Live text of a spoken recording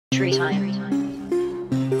TreeTime.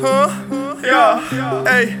 Yeah.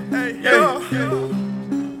 Hey.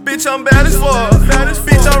 Bitch, I'm bad as fuck.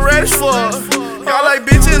 Bitch, I'm red as fuck. Y'all like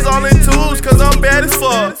bitches all in twos, cause I'm bad as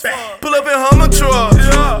fuck. Pull up in Hummer truck.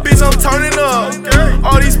 Bitch, I'm turning up.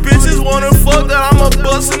 All these bitches wanna fuck that I'ma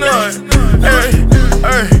bust a nut. Hey.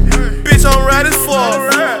 Bitch, I'm red as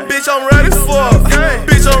fuck. Bitch, I'm red as fuck.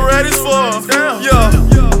 Bitch, I'm red as fuck. Yeah.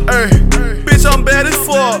 Hey. Bitch, I'm bad as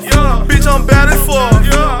fuck. Bitch, I'm bad as fuck.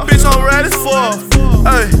 Bitch, I'm red as fuck.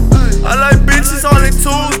 Hey. I like bitches on the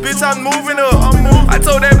tools, bitch, I'm moving up. I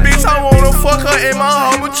told that bitch I wanna fuck her in my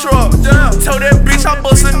Hummer truck. Told that bitch I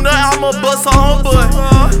bust a nut, I'ma bust her own butt.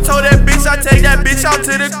 Told that bitch I take that bitch out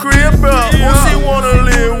to the crib, bro. Who she wanna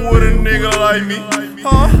live with a nigga like me?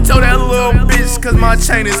 Told that little bitch, cause my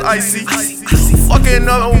chain is icy. Fucking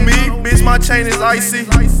up on me, bitch, my chain is icy.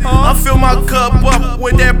 I fill my cup up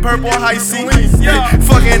with that purple icy.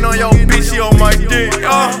 Fucking on your bitch, she on my dick.